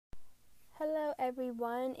Hello,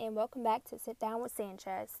 everyone, and welcome back to Sit Down with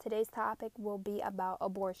Sanchez. Today's topic will be about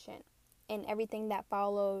abortion and everything that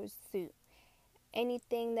follows suit.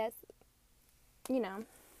 Anything that's, you know,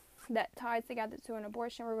 that ties together to an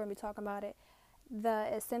abortion, we're going to be talking about it. The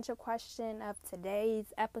essential question of today's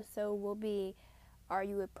episode will be, are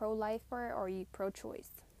you a pro-lifer or are you pro-choice?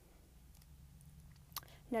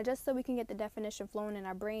 Now, just so we can get the definition flowing in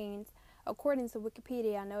our brains, according to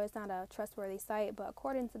Wikipedia, I know it's not a trustworthy site, but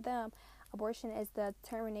according to them, abortion is the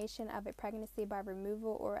termination of a pregnancy by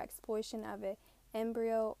removal or expulsion of an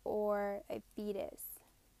embryo or a fetus.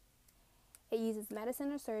 It uses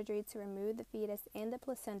medicine or surgery to remove the fetus and the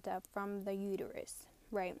placenta from the uterus,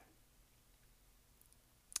 right?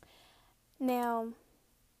 Now,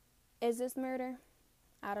 is this murder?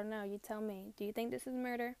 I don't know. You tell me. Do you think this is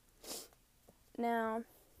murder? Now,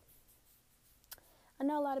 I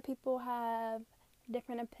know a lot of people have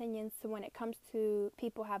different opinions when it comes to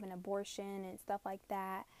people having abortion and stuff like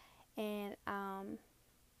that. And I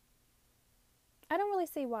don't really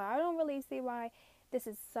see why. I don't really see why this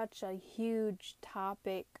is such a huge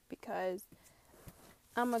topic, because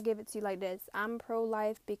I'm going to give it to you like this. I'm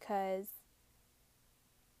pro-life because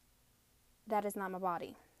that is not my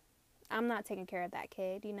body. I'm not taking care of that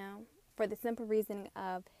kid, for the simple reason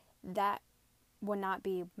of that will not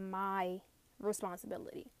be my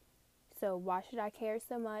responsibility. So why should I care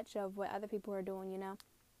so much of what other people are doing,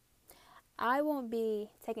 I won't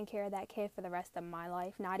be taking care of that kid for the rest of my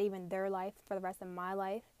life, not even their life, for the rest of my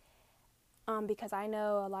life. Because I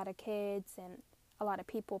know a lot of kids and a lot of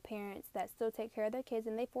people, parents, that still take care of their kids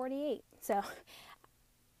and they're 48. So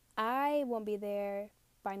I won't be there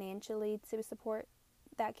financially to support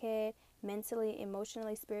that kid, mentally,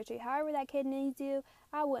 emotionally, spiritually, however that kid needs you.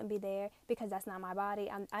 I wouldn't be there because that's not my body.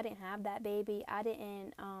 I didn't have that baby. I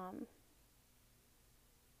didn't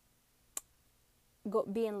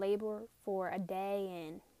be in labor for a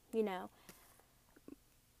day and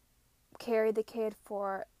carry the kid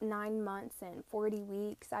for 9 months and 40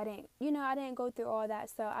 weeks. I didn't go through all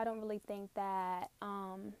that. So I don't really think that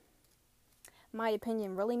my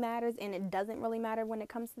opinion really matters, and it doesn't really matter when it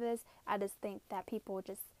comes to this. I just think that people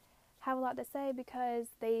just have a lot to say because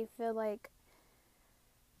they feel like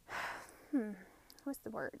what's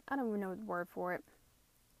the word? I don't even know the word for it.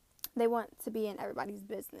 They want to be in everybody's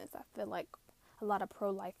business. I feel like a lot of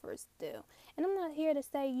pro-lifers do. And I'm not here to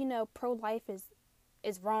say, pro-life is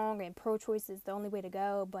wrong and pro-choice is the only way to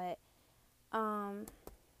go, but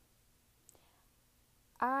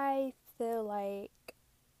I feel like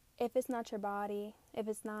if it's not your body, if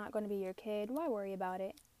it's not going to be your kid, why worry about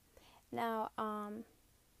it? Now,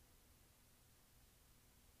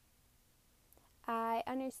 I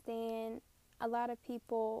understand a lot of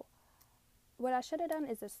people. What I should have done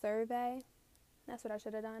is a survey. That's what I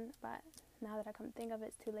should have done, but now that I come to think of it,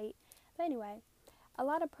 it's too late. But anyway, a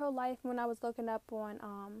lot of pro-life, when I was looking up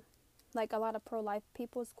on like a lot of pro-life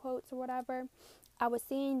people's quotes or whatever, I was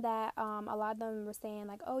seeing that a lot of them were saying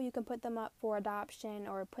like, oh, you can put them up for adoption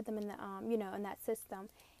or put them in the in that system.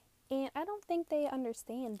 And I don't think they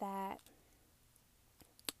understand that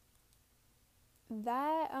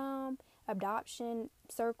adoption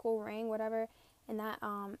circle, ring, whatever, and that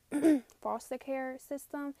foster care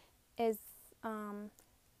system is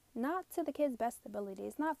not to the kids' best ability.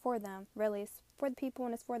 It's not for them, really. It's for the people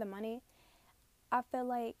and it's for the money. I feel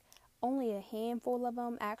like only a handful of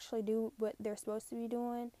them actually do what they're supposed to be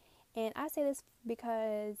doing. And I say this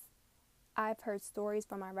because I've heard stories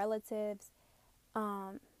from my relatives.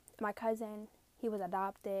 My cousin, he was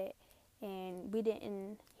adopted, and he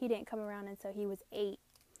didn't come around until he was 8.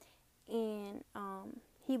 And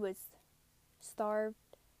he was starved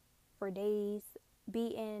for days,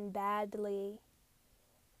 beaten badly,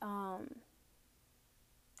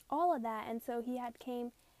 all of that. And so he had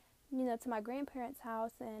came, to my grandparents'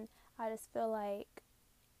 house, and I just feel like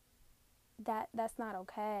that's not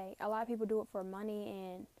okay. A lot of people do it for money,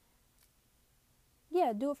 and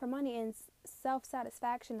do it for money and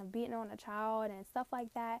self-satisfaction of beating on a child and stuff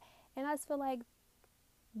like that. And I just feel like,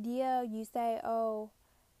 you say, oh,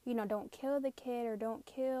 don't kill the kid or don't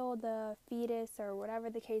kill the fetus or whatever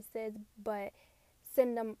the case is, but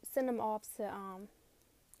send them off to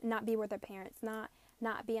not be with their parents, not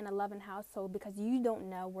be in a loving household, because you don't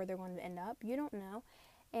know where they're going to end up. You don't know.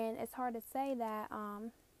 And it's hard to say that,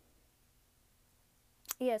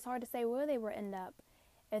 it's hard to say where they would end up,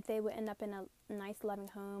 if they would end up in a nice loving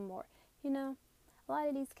home, or, a lot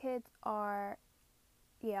of these kids are,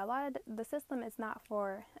 a lot of the system is not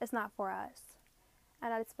for us.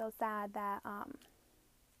 And I just feel sad that, I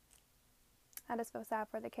just feel sad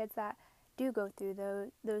for the kids that do go through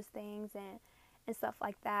those things and stuff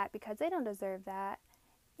like that, because they don't deserve that.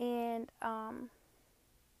 And and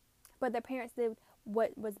but their parents did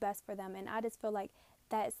what was best for them, and I just feel like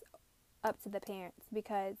that's up to the parents,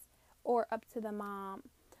 because, or up to the mom,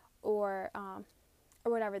 or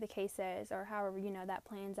whatever the case is, or however, that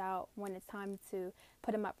plans out when it's time to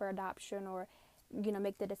put them up for adoption, or,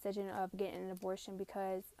 make the decision of getting an abortion,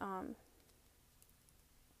 because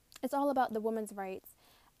it's all about the woman's rights.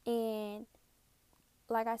 And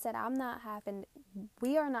like I said,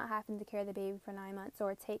 we are not having to carry the baby for 9 months,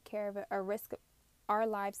 or take care of it, or risk our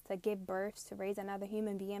lives to give birth, to raise another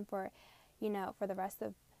human being for, for the rest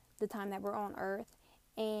of the time that we're on earth.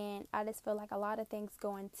 And I just feel like a lot of things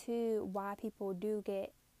go into why people do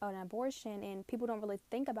get an abortion, and people don't really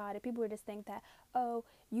think about it. People just think that, oh,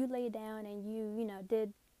 you lay down and you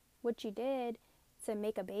did what you did to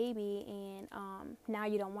make a baby, and now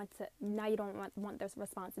you don't want this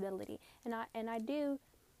responsibility. And I do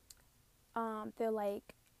feel like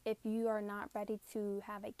if you are not ready to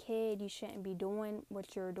have a kid, you shouldn't be doing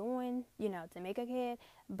what you're doing, to make a kid.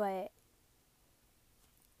 But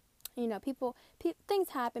things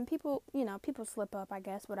happen. People slip up, I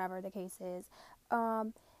guess, whatever the case is.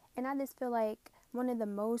 And I just feel like one of the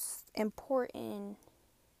most important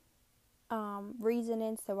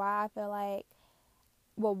reasonings to why I feel like,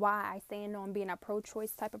 why I stand on being a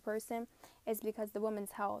pro-choice type of person, is because the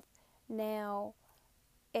woman's health. Now,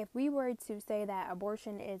 if we were to say that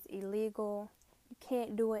abortion is illegal, you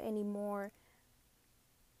can't do it anymore,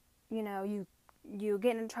 you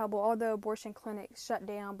get in trouble, all the abortion clinics shut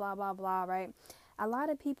down, blah, blah, blah, right? A lot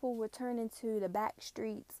of people would turn into the back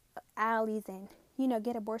streets, alleys, and,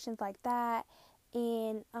 get abortions like that.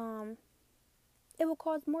 And it will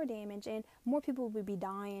cause more damage, and more people would be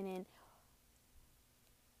dying, and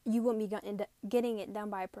you wouldn't be getting it done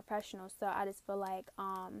by a professional. So I just feel like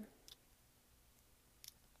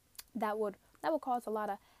that would cause a lot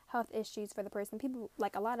of health issues for the person. People,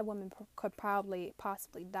 like, a lot of women could possibly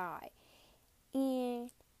die. And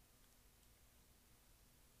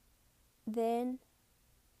then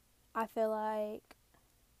I feel like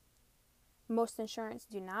most insurance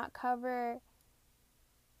do not cover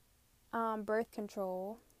birth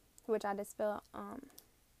control, which I just feel,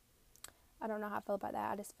 I don't know how I feel about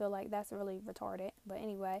that. I just feel like that's really retarded. But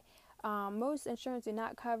anyway, most insurance do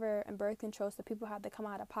not cover birth control, so people have to come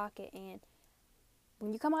out of pocket. And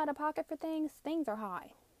when you come out of pocket for things are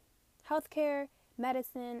high. Healthcare,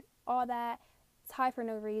 medicine, all that, it's high for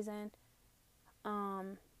no reason.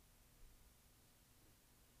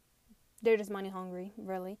 They're just money hungry,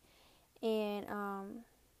 really. And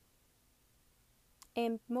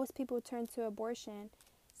most people turn to abortion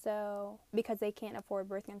because they can't afford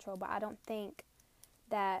birth control. But I don't think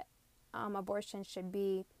that abortion should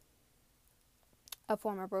be a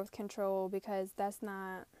form of birth control, because that's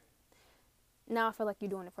not. Now I feel like you're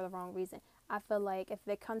doing it for the wrong reason. I feel like if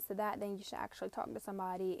it comes to that, then you should actually talk to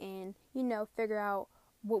somebody and, figure out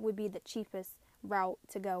what would be the cheapest route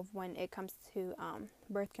to go when it comes to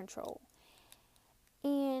birth control.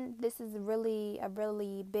 And this is a really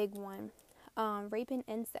big one. Rape and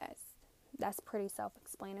incest. That's pretty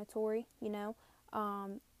self-explanatory,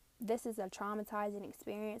 This is a traumatizing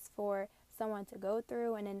experience for someone to go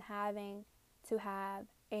through, and then having to have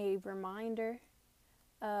a reminder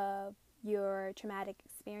of your traumatic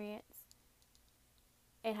experience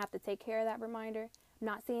and have to take care of that reminder. I'm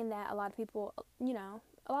not saying that a lot of people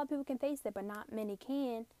can face it, but not many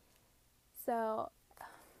can. So,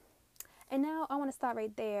 and now I want to stop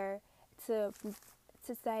right there to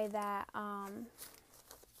say that on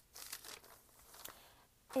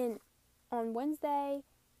Wednesday,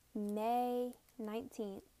 May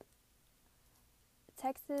 19th,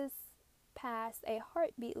 Texas passed a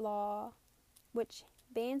heartbeat law which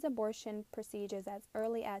bans abortion procedures as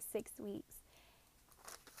early as 6 weeks.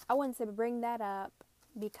 I wanted to bring that up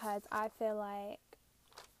because I feel like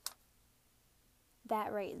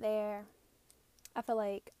that right there, I feel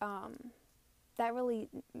like that really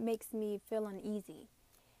makes me feel uneasy,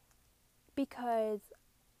 because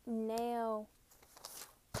now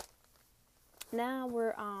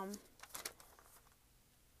we're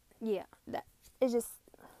that it's just,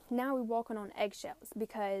 now we're walking on eggshells,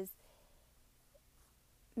 because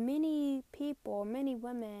many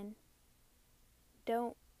women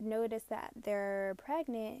don't notice that they're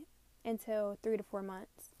pregnant until 3 to 4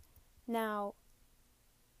 months. Now,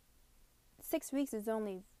 6 weeks is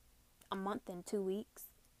only a month and 2 weeks,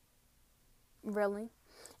 really.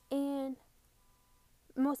 And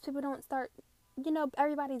most people don't start,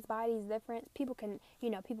 everybody's body is different. People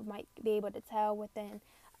might be able to tell within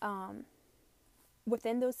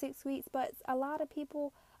those 6 weeks, but a lot of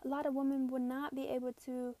women would not be able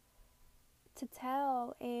to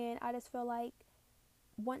tell. And I just feel like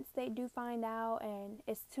once they do find out and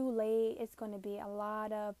it's too late, it's going to be a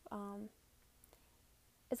lot of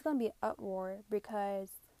it's going to be an uproar because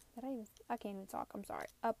I can't even talk. I'm sorry.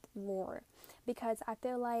 Uproar, because I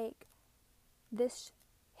feel like this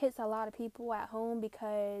hits a lot of people at home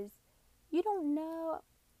because you don't know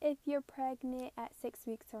if you're pregnant at 6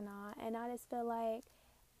 weeks or not. And I just feel like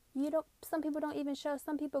some people don't even show.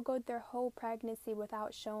 Some people go their whole pregnancy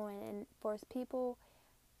without showing. And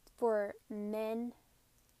for men,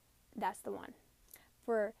 that's the one.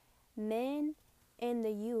 For men in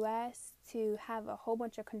the U.S. to have a whole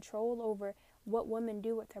bunch of control over what women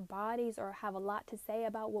do with their bodies, or have a lot to say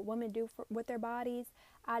about what women do with their bodies,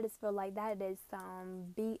 I just feel like that is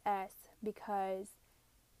some BS, because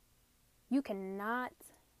you cannot,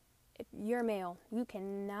 if you're male, you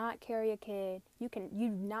cannot carry a kid. You do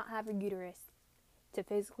not have a uterus to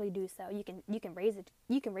physically do so. You can raise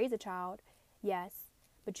a child, yes,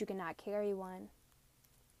 but you cannot carry one.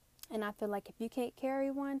 And I feel like if you can't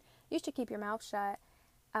carry one, you should keep your mouth shut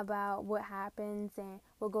about what happens and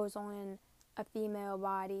what goes on in a female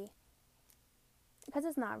body, because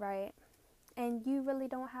it's not right, and you really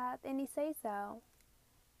don't have any say so.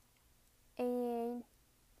 And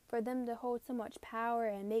for them to hold so much power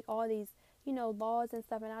and make all these, laws and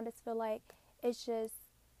stuff, and I just feel like it's just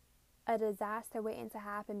a disaster waiting to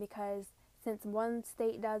happen, because since one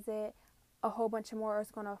state does it, a whole bunch of more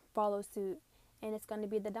is going to follow suit, and it's going to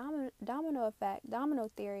be the domino effect, domino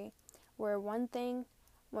theory, where when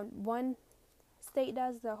one state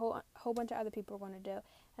does, the whole bunch of other people are going to do.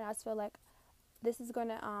 And I just feel like this is going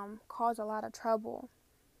to cause a lot of trouble.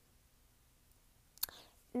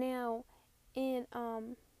 Now, in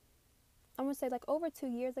I'm going to say like over 2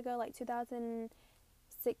 years ago, like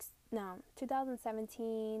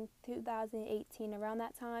 2017, 2018, around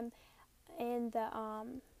that time, and I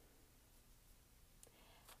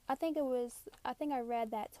think I read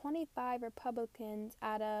that 25 Republicans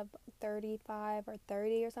out of 35 or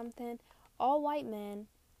 30 or something, all white men,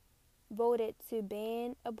 voted to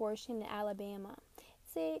ban abortion in Alabama.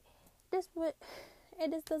 See, it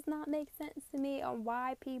just does not make sense to me on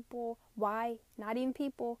why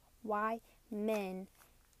men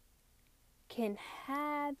can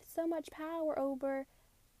have so much power over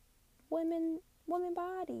women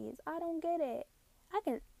bodies. I don't get it. I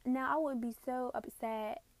would be so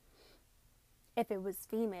upset if it was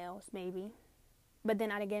females, maybe. But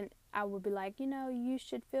then again, I would be like, you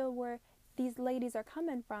should feel where these ladies are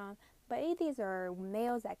coming from. But these are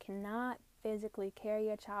males that cannot physically carry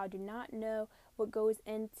a child, do not know what goes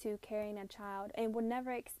into carrying a child, and will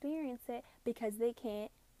never experience it because they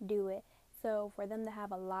can't do it. So for them to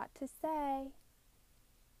have a lot to say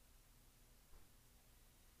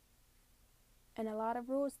and a lot of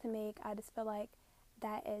rules to make, I just feel like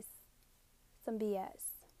that is some BS.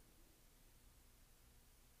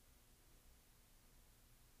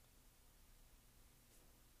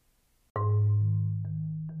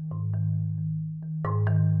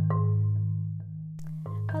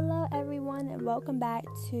 Hello everyone, and welcome back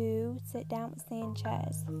to Sit Down with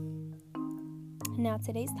Sanchez. Now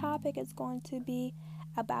today's topic is going to be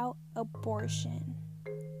about abortion.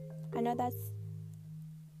 I know that's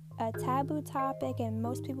a taboo topic and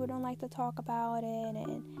most people don't like to talk about it, and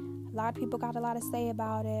a lot of people got a lot to say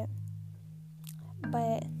about it,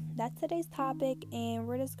 but that's today's topic, and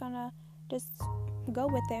we're just gonna go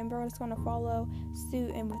with it, and we're just gonna follow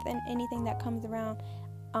suit and within anything that comes around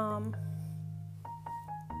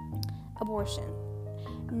abortion.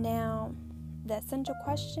 Now, the essential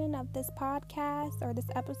question of this podcast or this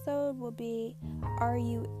episode will be, are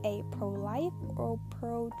you a pro-life or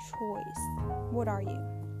pro-choice? What are you?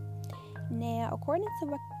 Now, according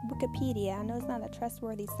to Wikipedia, I know it's not a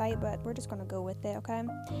trustworthy site, but we're just going to go with it, okay?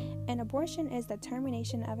 An abortion is the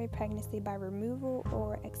termination of a pregnancy by removal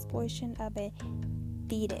or exploitation of a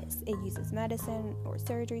fetus. It uses medicine or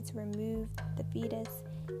surgery to remove the fetus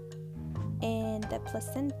and the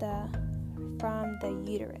placenta from the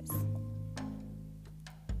uterus.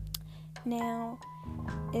 Now,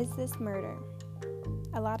 is this murder?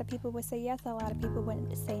 A lot of people would say yes, a lot of people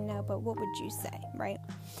wouldn't say no, but what would you say, right?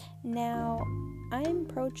 Now, I'm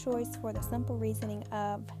pro-choice for the simple reasoning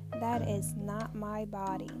of that is not my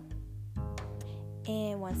body.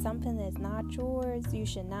 And when something is not yours, you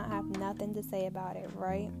should not have nothing to say about it,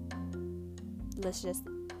 right? Let's just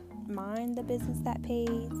mind the business that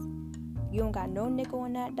pays. You don't got no nickel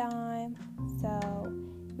in that dime. So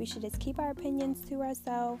we should just keep our opinions to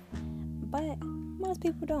ourselves. But most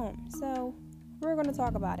people don't. So we're going to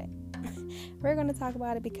talk about it. We're going to talk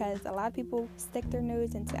about it because a lot of people stick their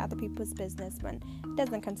nose into other people's business when it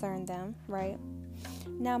doesn't concern them, right?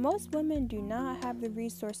 Now, most women do not have the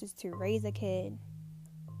resources to raise a kid.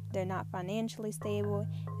 they're not financially stable,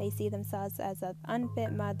 they see themselves as an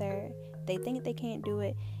unfit mother, they think they can't do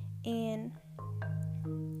it, and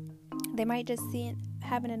they might just see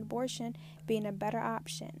having an abortion being a better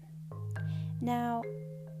option. Now,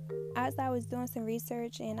 as I was doing some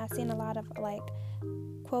research, and I've seen a lot of like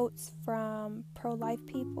quotes from pro-life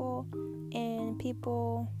people, and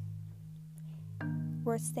people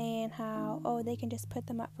were saying how, oh, they can just put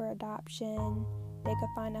them up for adoption, they could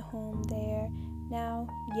find a home there. Now,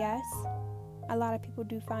 yes, a lot of people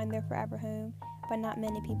do find their forever home, but not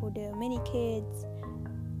many people do. Many kids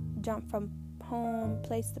jump from home,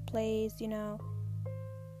 place to place, and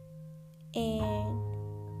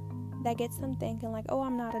that gets them thinking like, oh,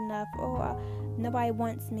 I'm not enough, nobody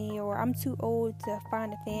wants me, or I'm too old to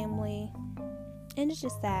find a family. And it's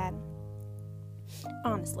just sad,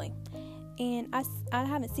 honestly. And I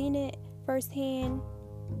haven't seen it firsthand,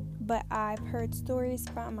 but I've heard stories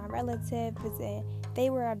from my relatives, and they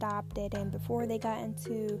were adopted, and before they got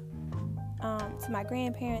into to my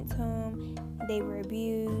grandparents' home, they were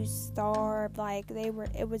abused, starved,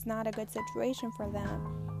 it was not a good situation for them,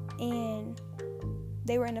 and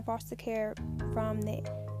they were in the foster care from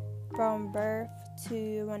birth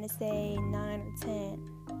to, I want to say, 9 or 10.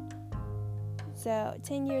 So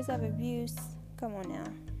 10 years of abuse. Come on now.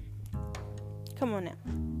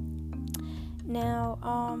 Now,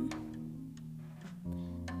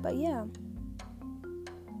 but yeah,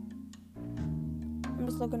 I'm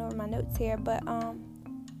just looking over my notes here, but a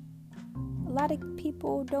lot of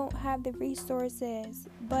people don't have the resources.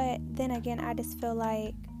 But then again, I just feel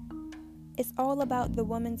like it's all about the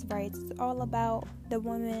women's rights. It's all about the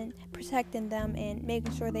women, protecting them and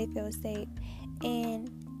making sure they feel safe. And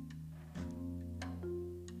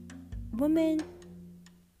women,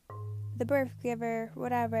 the birth giver,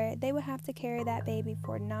 whatever, they would have to carry that baby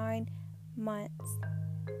for 9 months,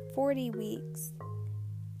 40 weeks.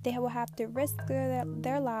 They will have to risk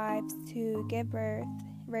their lives to give birth,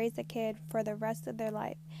 raise a kid for the rest of their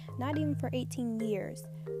life. Not even for 18 years,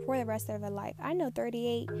 for the rest of their life. I know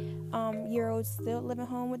 38-year-olds still living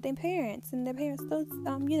home with their parents, and their parents still,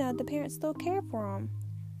 the parents still care for them.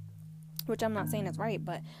 Which I'm not saying is right,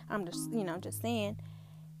 but I'm just saying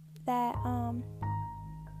that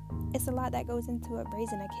it's a lot that goes into it,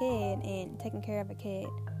 raising a kid and taking care of a kid.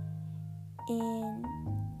 And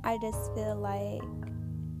I just feel like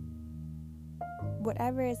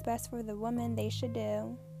whatever is best for the woman, they should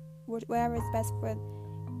do. Whatever is best for,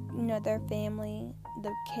 their family,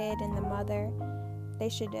 the kid and the mother, they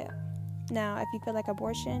should do. Now, if you feel like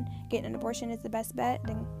getting an abortion is the best bet,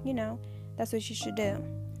 then, that's what you should do.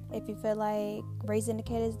 If you feel like raising a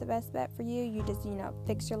kid is the best bet for you, you just,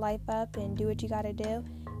 fix your life up and do what you got to do,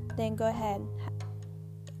 then go ahead.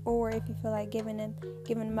 Or if you feel like giving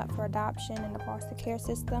them up for adoption in the foster care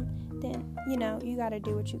system, then, you got to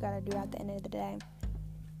do what you got to do at the end of the day.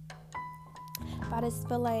 But I just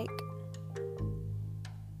feel like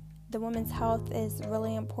the woman's health is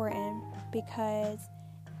really important, because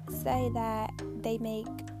say that they make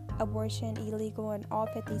abortion illegal in all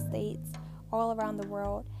 50 states, all around the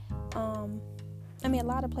world. A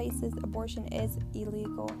lot of places abortion is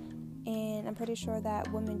illegal, and I'm pretty sure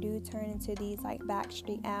that women do turn into these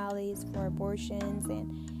backstreet alleys for abortions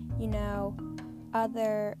and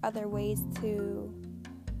other ways to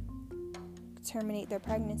terminate their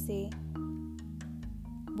pregnancy,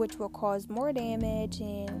 which will cause more damage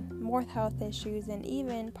and more health issues and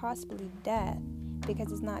even possibly death,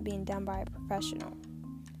 because it's not being done by a professional.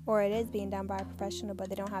 Or it is being done by a professional, but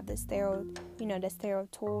they don't have the sterile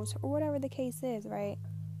tools, or whatever the case is, right?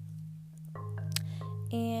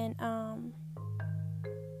 And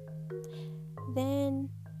then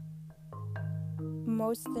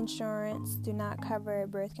most insurance do not cover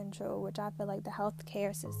birth control, which I feel like the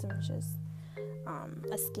healthcare system is just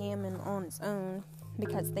a scam on its own,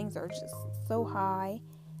 because things are just so high.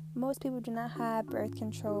 Most people do not have birth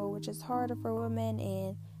control, which is harder for women,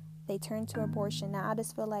 and they turn to abortion. Now, I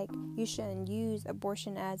just feel like you shouldn't use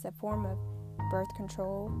abortion as a form of birth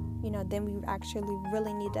control. Then we actually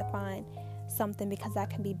really need to find something, because that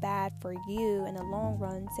can be bad for you in the long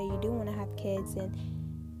run. Say you do want to have kids and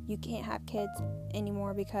you can't have kids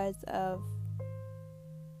anymore because of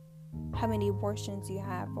how many abortions you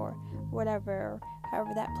have, or whatever,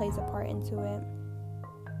 however that plays a part into it.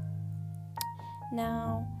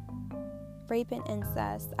 Now, rape and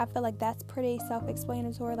incest, I feel like that's pretty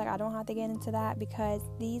self-explanatory. I don't have to get into that, because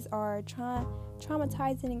these are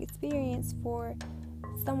traumatizing experience for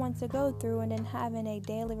someone to go through, and then having a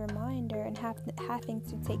daily reminder and having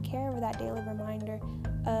to take care of that daily reminder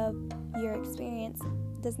of your experience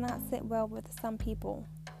does not sit well with some people.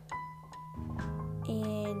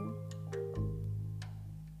 And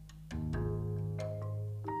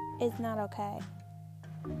is not okay.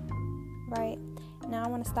 Right? Now I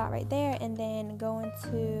want to stop right there and then go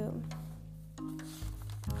into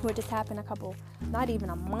what just happened not even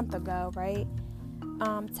a month ago, right?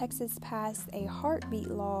 Texas passed a heartbeat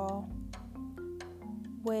law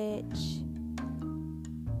which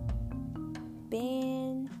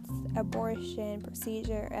bans abortion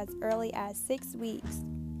procedure as early as 6 weeks.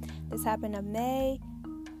 This happened on May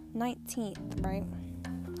 19th, right?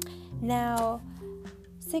 Now,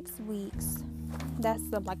 6 weeks, that's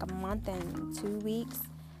like a month and 2 weeks.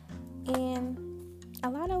 And a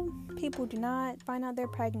lot of people do not find out they're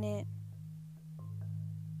pregnant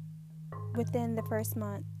within the first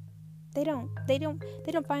month. They don't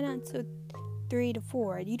find out until 3 to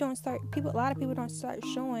 4. A lot of people don't start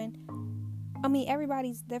showing. I mean,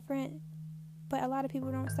 everybody's different, but a lot of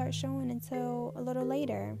people don't start showing until a little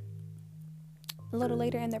later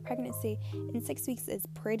in their pregnancy. And 6 weeks is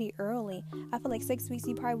pretty early. I feel like 6 weeks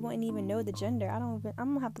you probably wouldn't even know the gender. I'm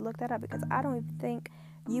gonna have to look that up because I don't even think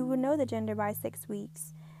you would know the gender by 6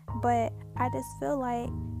 weeks. But I just feel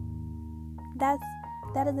like that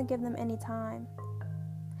doesn't give them any time,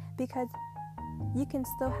 because you can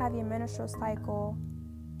still have your menstrual cycle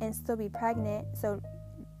and still be pregnant. So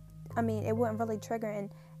I mean, it wouldn't really trigger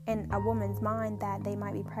in a woman's mind that they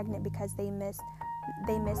might be pregnant because they missed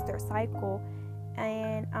their cycle.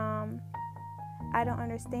 And I don't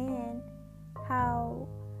understand how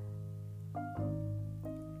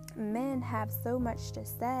men have so much to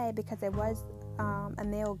say, because it was a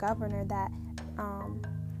male governor that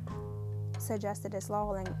suggested this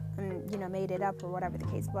law and made it up, or whatever the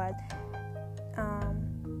case was.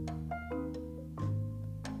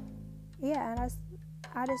 And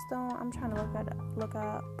I just don't. I'm trying to look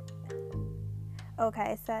up.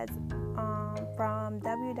 Okay, it says from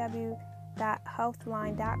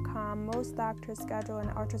www.healthline.com, most doctors schedule an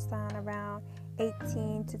ultrasound around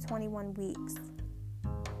 18 to 21 weeks,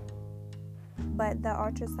 but the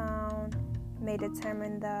ultrasound may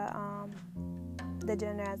determine the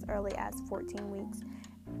gender as early as 14 weeks,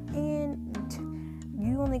 and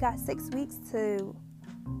you only got 6 weeks to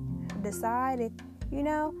decide if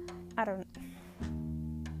I don't.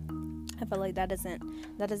 I feel like that does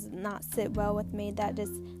not sit well with me.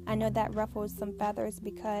 I know that ruffles some feathers,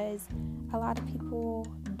 because a lot of people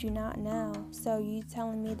do not know. So you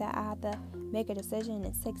telling me that I have to make a decision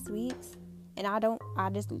in 6 weeks, and I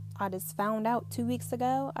just found out 2 weeks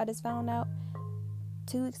ago. I got,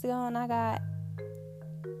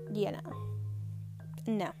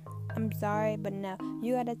 no. I'm sorry, but no.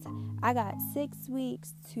 I got 6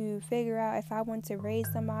 weeks to figure out if I want to raise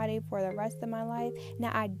somebody for the rest of my life.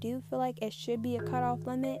 Now, I do feel like it should be a cutoff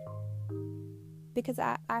limit, because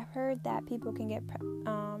I've heard that people can get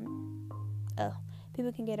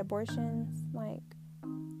abortions like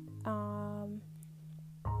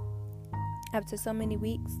up to so many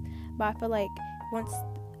weeks. But I feel like once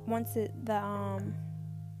the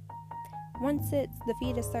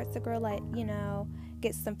fetus starts to grow,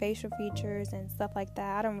 get some facial features and stuff like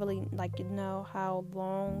that. I don't really know how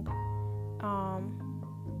long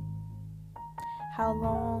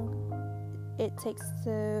it takes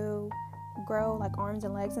to grow arms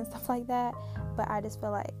and legs and stuff like that. But I just feel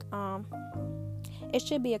like it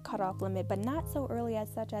should be a cutoff limit, but not so early as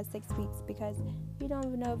 6 weeks, because you don't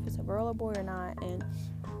even know if it's a girl or boy or not, and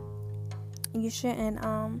you should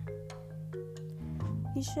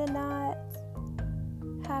not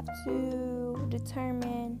have to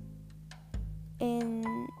determine in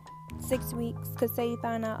 6 weeks, because say you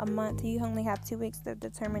find out a month, you only have 2 weeks to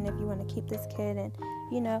determine if you want to keep this kid, and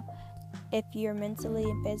if you're mentally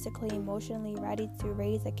and physically, emotionally ready to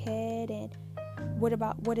raise a kid. And what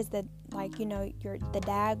is the the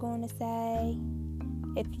dad going to say?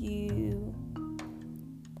 If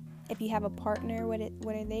you have a partner, what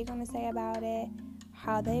are they going to say about it?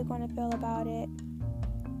 How are they going to feel about it?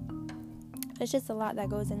 It's just a lot that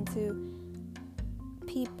goes into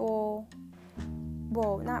people.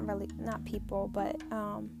 Well, not people, but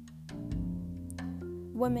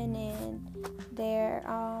women and their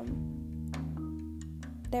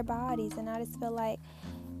bodies. And I just feel like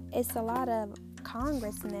it's a lot of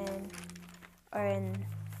congressmen and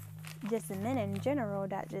just men in general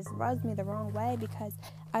that just rubs me the wrong way, because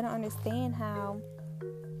I don't understand how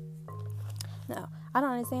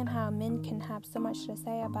men can have so much to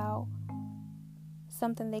say about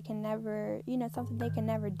something they can never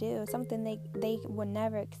do, something they will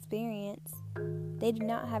never experience. They do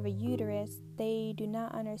not have a uterus. They do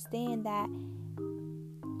not understand that,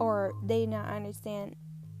 or they do not understand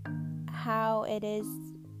how it is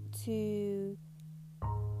to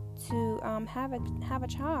have a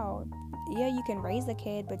child. yeah, you can raise a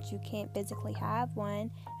kid, but you can't physically have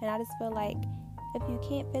one. And I just feel like if you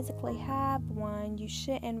can't physically have one, you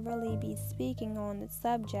shouldn't really be speaking on the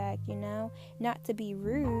subject, you know? Not to be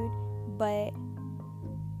rude, but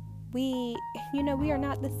we are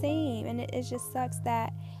not the same. And it just sucks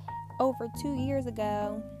that over 2 years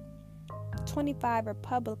ago, 25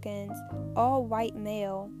 Republicans, all white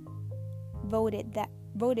male, voted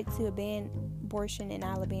to ban abortion in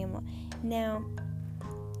Alabama. Now,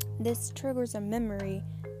 this triggers a memory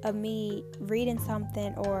of me reading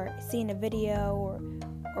something or seeing a video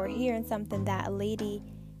or hearing something that a lady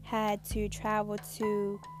had to travel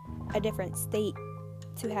to a different state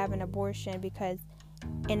to have an abortion because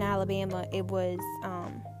in Alabama it was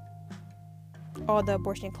all the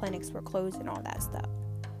abortion clinics were closed and all that stuff.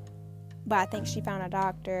 But I think she found a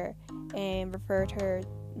doctor and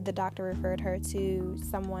the doctor referred her to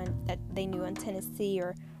someone that they knew in Tennessee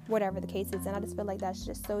or whatever the case is. And I just feel like that's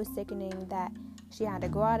just so sickening that she had to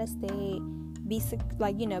go out of state, be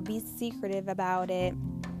secretive about it.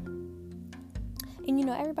 And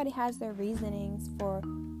everybody has their reasonings for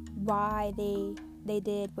why they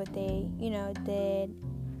did what they did,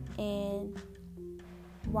 and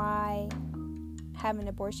why having an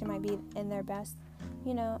abortion might be in their best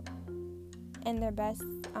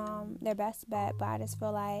their best bet. But I just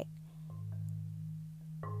feel like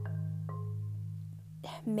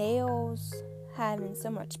males having so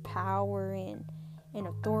much power and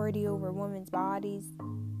authority over women's bodies,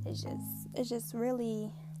 it just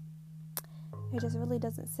really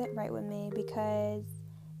doesn't sit right with me. Because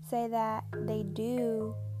say that they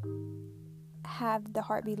do have the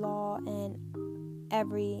heartbeat law in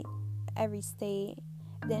every state,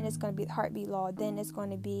 then it's going to be the heartbeat law, then it's going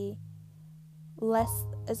to be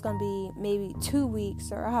maybe 2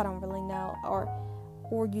 weeks, or I don't really know,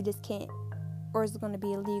 or you just can't, or it's going to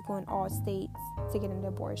be illegal in all states to get an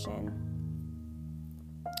abortion.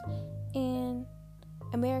 And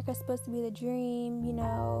America's supposed to be the dream,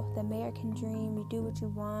 the American dream. You do what you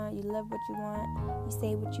want, you live what you want, you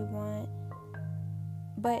say what you want,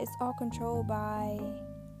 but it's all controlled by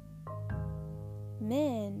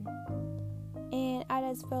men. And I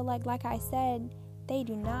just feel like I said, they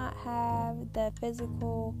do not have the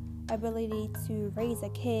physical ability to raise a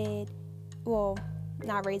kid. Well,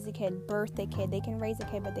 not raise a kid, birth a kid. They can raise a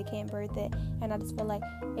kid, but they can't birth it. And I just feel like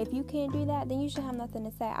if you can't do that, then you should have nothing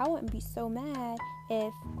to say. I wouldn't be so mad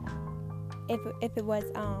if it was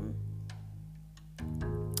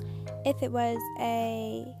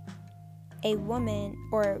a woman,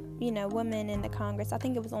 or women in the Congress. I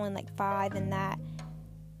think it was only like 5 in that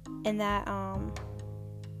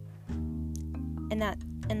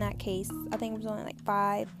case. I think it was only like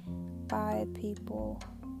five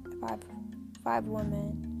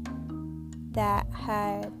women that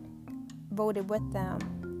had voted with them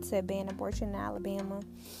to ban abortion in Alabama.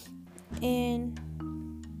 And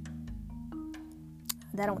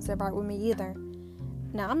that don't sit right with me either.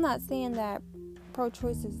 Now, I'm not saying that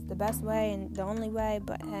pro-choice is the best way and the only way,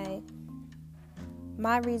 but hey,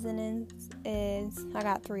 my reasoning is I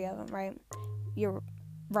got 3 of them, right? Your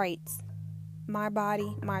rights, my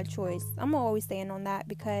body, my choice. I'm always staying on that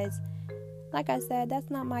because, like I said, that's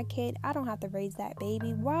not my kid. I don't have to raise that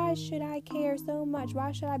baby. Why should I care so much?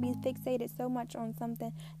 Why should I be fixated so much on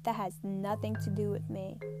something that has nothing to do with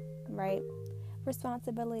me, right?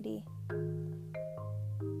 Responsibility.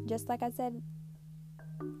 Just like I said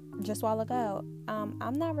just a while ago,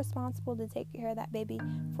 I'm not responsible to take care of that baby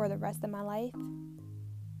for the rest of my life.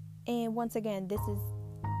 And once again, this is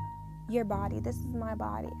your body. This is my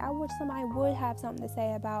body. I wish somebody would have something to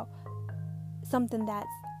say about something that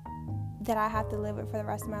I have to live with for the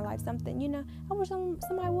rest of my life. Something, I wish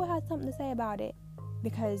somebody would have something to say about it.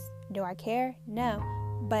 Because do I care? No.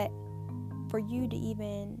 But for you to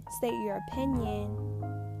even state your opinion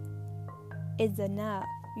is enough.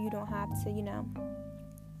 You don't have to,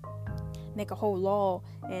 make a whole law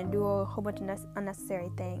and do a whole bunch of unnecessary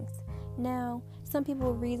things. Now, some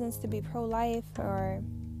people's reasons to be pro-life are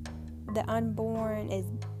the unborn is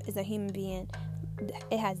a human being.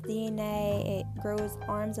 It has DNA. It grows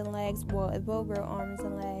arms and legs. Well, it will grow arms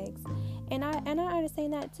and legs. And I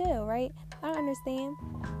understand that too, right? I understand.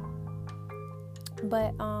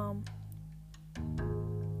 But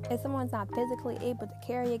if someone's not physically able to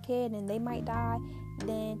carry a kid and they might die,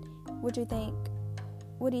 then what do you think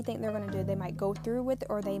they're going to do? They might go through with it,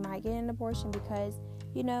 or they might get an abortion because,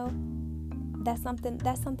 that's something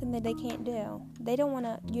that they can't do. They don't want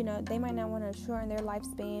to, they might not want to shorten their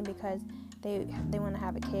lifespan because they want to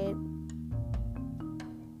have a kid,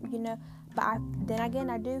 But then again,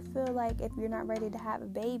 I do feel like if you're not ready to have a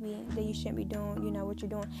baby, then you shouldn't be doing, what you're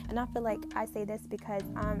doing. And I feel like I say this because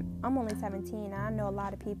I'm only 17, and I know a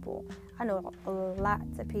lot of people. I know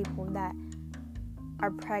lots of people that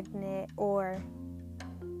are pregnant or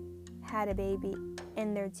had a baby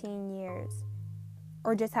in their teen years,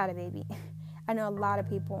 or just had a baby. I know a lot of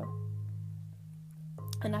people,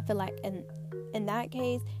 and I feel like in that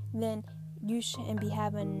case, then you shouldn't be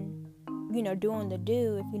having, doing the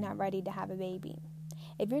do if you're not ready to have a baby.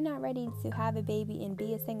 If you're not ready to have a baby and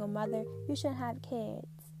be a single mother, you shouldn't have kids.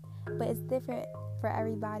 But it's different for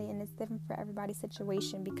everybody, and it's different for everybody's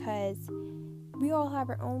situation, because we all have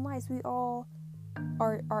our own lives. We all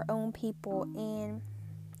are our own people, and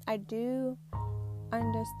I do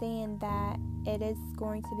understand that it is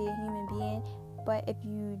going to be a human being, but if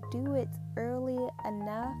you do it early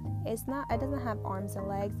enough, it doesn't have arms and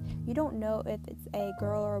legs. You don't know if it's a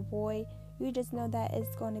girl or a boy. You just know that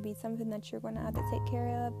it's going to be something that you're going to have to take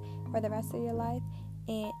care of for the rest of your life.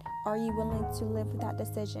 And are you willing to live with that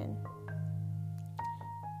decision?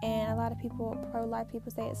 And a lot of people, pro-life people,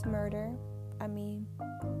 say it's murder. I mean,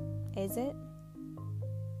 is it?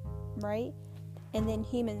 Right? And then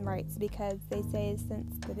human rights, because they say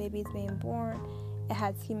since the baby's being born, it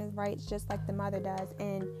has human rights just like the mother does.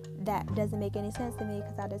 And that doesn't make any sense to me,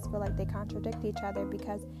 because I just feel like they contradict each other.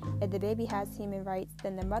 Because if the baby has human rights,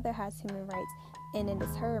 then the mother has human rights, and it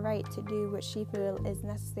is her right to do what she feels is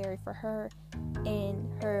necessary for her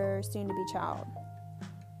and her soon-to-be child.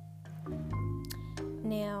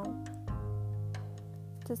 Now,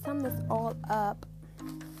 to sum this all up,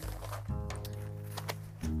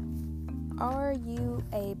 are you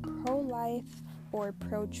a pro-life or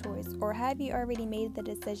pro-choice, or have you already made the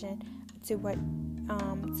decision to where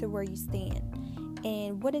you stand?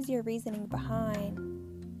 And what is your reasoning behind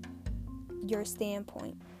your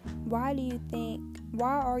standpoint? Why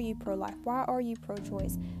are you pro-life? Why are you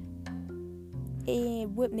pro-choice?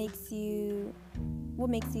 And what makes you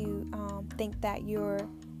think that your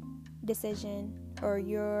decision or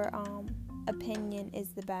your opinion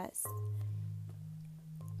is the best?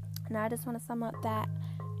 And I just want to sum up that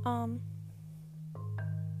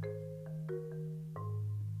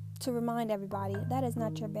to remind everybody that is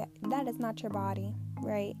not your body,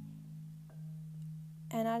 right?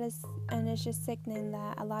 And it's just sickening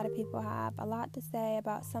that a lot of people have a lot to say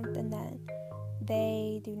about something that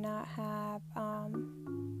they do not have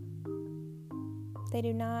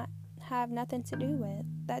nothing to do with.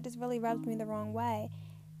 That just really rubs me the wrong way.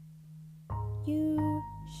 You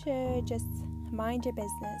should just mind your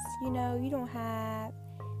business. You don't have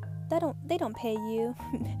they don't pay you.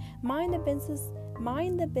 Mind the business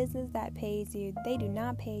that pays you. They do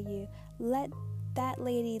not pay you. Let that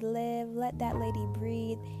lady live. Let that lady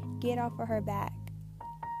breathe. Get off of her back.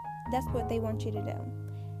 That's what they want you to do.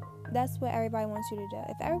 That's what everybody wants you to do.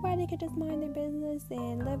 If everybody could just mind their business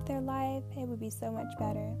and live their life, it would be so much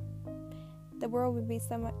better. The world would be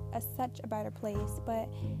such a better place. But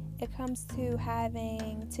it comes to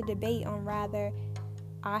having to debate on whether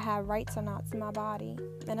I have rights or not to my body,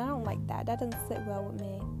 and I don't like that. That doesn't sit well with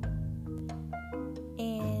me.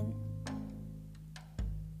 And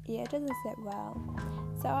yeah, it doesn't sit well.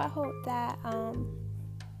 So I hope that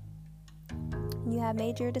you have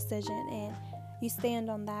made your decision and you stand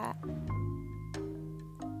on that.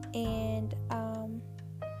 And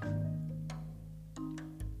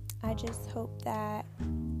I just hope that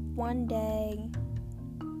one day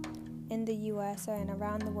in the U.S. and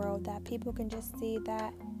around the world that people can just see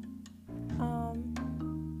that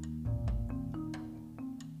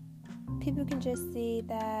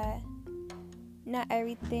not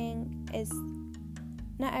everything is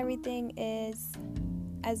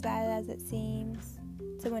as bad as it seems.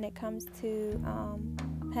 So when it comes to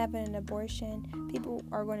having an abortion, people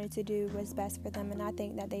are going to do what's best for them, and I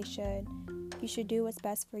think that they should. You should do what's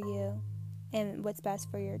best for you and what's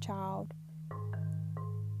best for your child.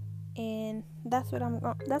 And that's what I'm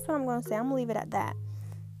going to say. I'm gonna leave it at that.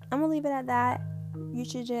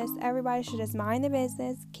 Everybody should just mind their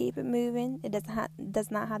business, keep it moving. It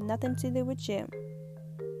does not have nothing to do with you.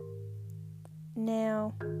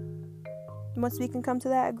 Now, once we can come to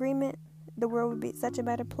that agreement, the world would be such a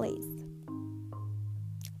better place.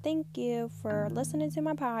 Thank you for listening to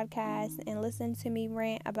my podcast and listening to me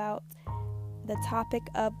rant about the topic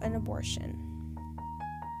of an abortion.